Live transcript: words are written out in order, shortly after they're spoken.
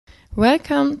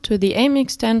Welcome to the Aimy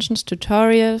extensions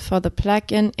tutorial for the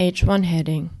plugin H1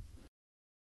 heading.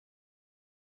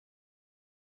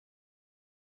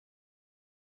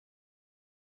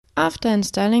 After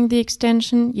installing the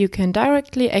extension, you can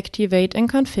directly activate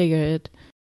and configure it.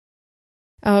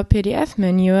 Our PDF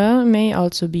manual may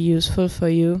also be useful for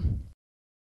you.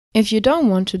 If you don't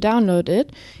want to download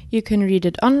it, you can read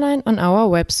it online on our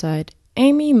website,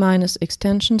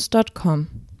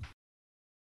 aimy-extensions.com.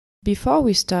 Before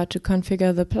we start to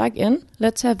configure the plugin,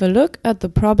 let's have a look at the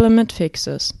problem it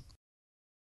fixes.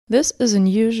 This is an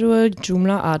usual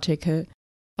Joomla article,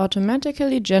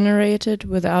 automatically generated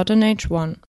without an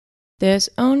H1. There is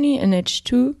only an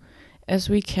H2, as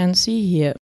we can see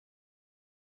here.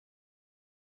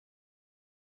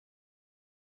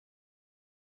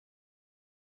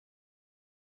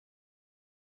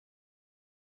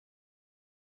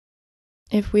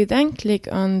 If we then click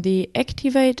on the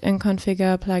Activate and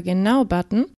Configure Plugin Now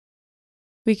button,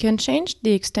 we can change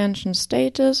the extension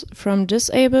status from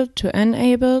disabled to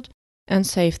enabled and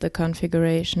save the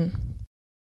configuration.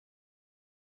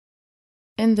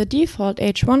 In the default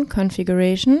H1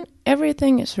 configuration,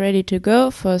 everything is ready to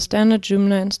go for a standard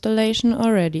Joomla installation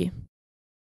already.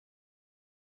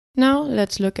 Now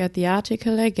let's look at the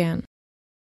article again.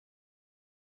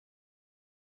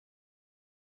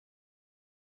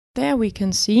 There we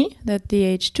can see that the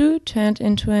H2 turned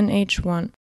into an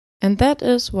H1, and that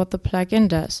is what the plugin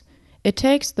does. It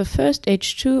takes the first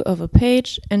H2 of a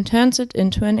page and turns it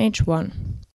into an H1.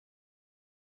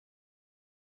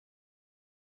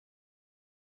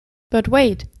 But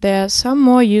wait, there are some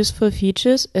more useful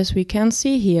features, as we can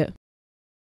see here.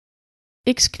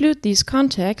 Exclude these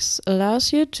contexts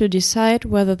allows you to decide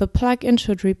whether the plugin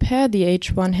should repair the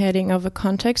H1 heading of a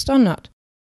context or not.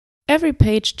 Every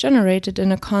page generated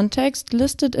in a context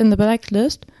listed in the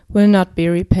blacklist will not be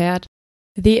repaired.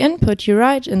 The input you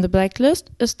write in the blacklist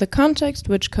is the context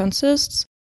which consists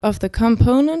of the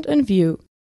component in view.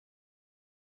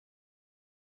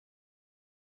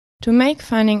 To make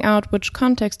finding out which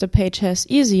context a page has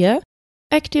easier,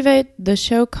 activate the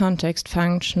Show Context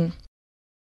function.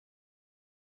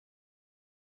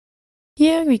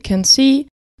 Here we can see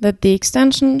that the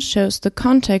extension shows the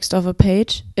context of a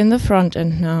page in the front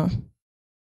end now.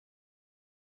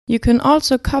 You can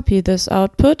also copy this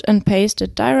output and paste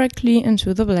it directly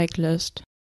into the blacklist.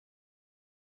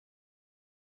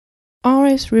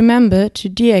 Always remember to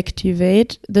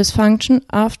deactivate this function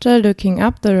after looking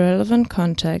up the relevant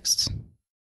contexts.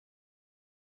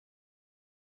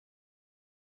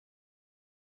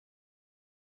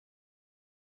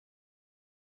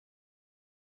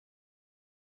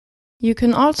 You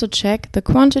can also check the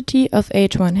quantity of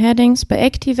H1 headings by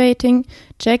activating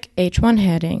Check H1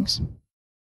 Headings.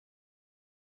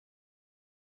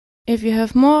 If you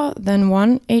have more than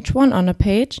one H1 on a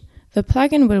page, the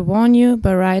plugin will warn you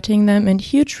by writing them in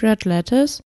huge red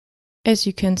letters, as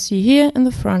you can see here in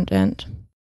the front end.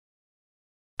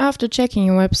 After checking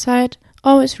your website,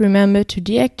 always remember to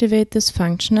deactivate this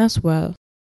function as well.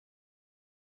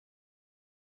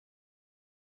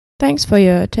 Thanks for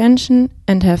your attention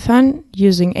and have fun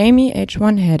using Aimy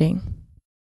H1 heading.